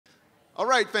All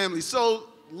right, family, so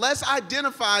let's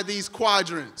identify these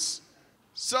quadrants.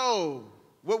 So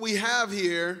what we have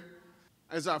here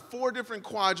is our 4 different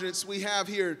quadrants. We have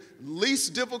here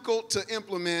least difficult to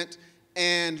implement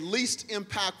and least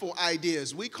impactful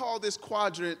ideas. We call this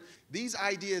quadrant, these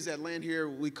ideas that land here,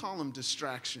 we call them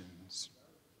distractions.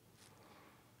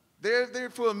 They're there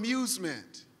for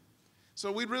amusement.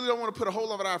 So we really don't want to put a whole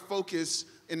lot of our focus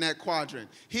in that quadrant.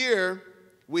 Here,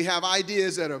 we have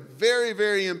ideas that are very,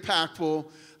 very impactful,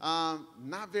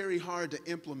 not very hard to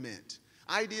implement.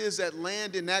 Ideas that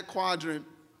land in that quadrant,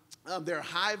 they're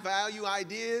high-value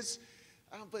ideas,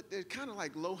 but they're kind of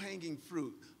like low-hanging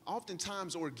fruit.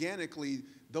 Oftentimes, organically,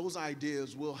 those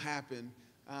ideas will happen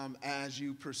as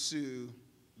you pursue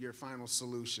your final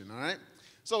solution, all right?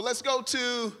 So let's go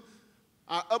to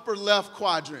our upper left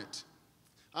quadrant.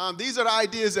 These are the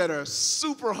ideas that are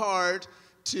super hard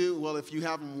to, well, if you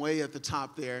have them way at the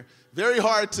top there, very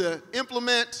hard to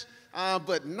implement,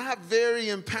 but not very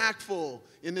impactful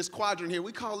in this quadrant here.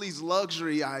 We call these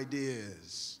luxury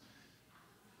ideas.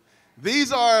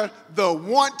 These are the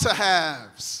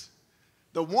want-to-haves,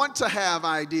 the want-to-have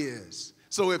ideas.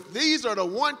 So if these are the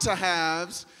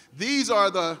want-to-haves, these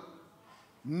are the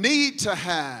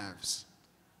need-to-haves.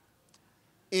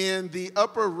 In the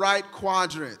upper right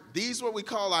quadrant, these are what we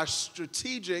call our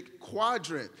strategic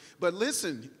quadrant. But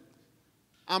listen,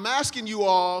 I'm asking you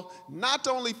all not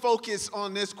to only focus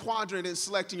on this quadrant in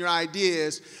selecting your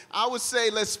ideas. I would say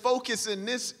let's focus in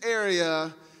this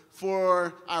area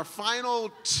for our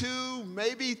final 2,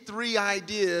 maybe 3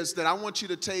 ideas that I want you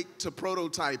to take to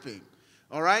prototyping,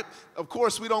 all right? Of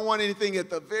course, we don't want anything at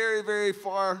the very, very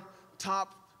far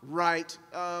top right.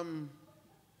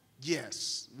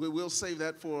 Yes, we'll save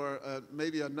that for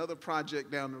maybe another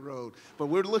project down the road. But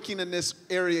we're looking in this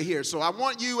area here. So I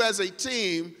want you as a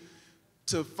team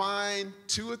to find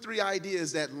 2 or 3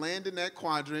 ideas that land in that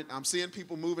quadrant. I'm seeing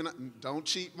people moving. Don't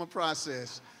cheat my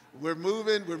process. We're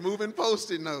moving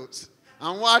Post-it notes.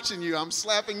 I'm watching you. I'm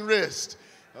slapping wrist,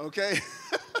 okay?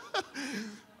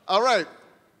 All right.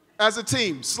 As a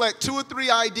team, select 2 or 3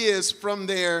 ideas from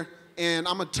there, and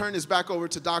I'm going to turn this back over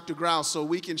to Dr. Grau so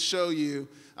we can show you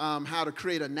how to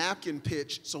create a napkin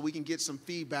pitch so we can get some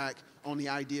feedback on the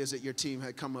ideas that your team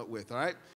had come up with, all right?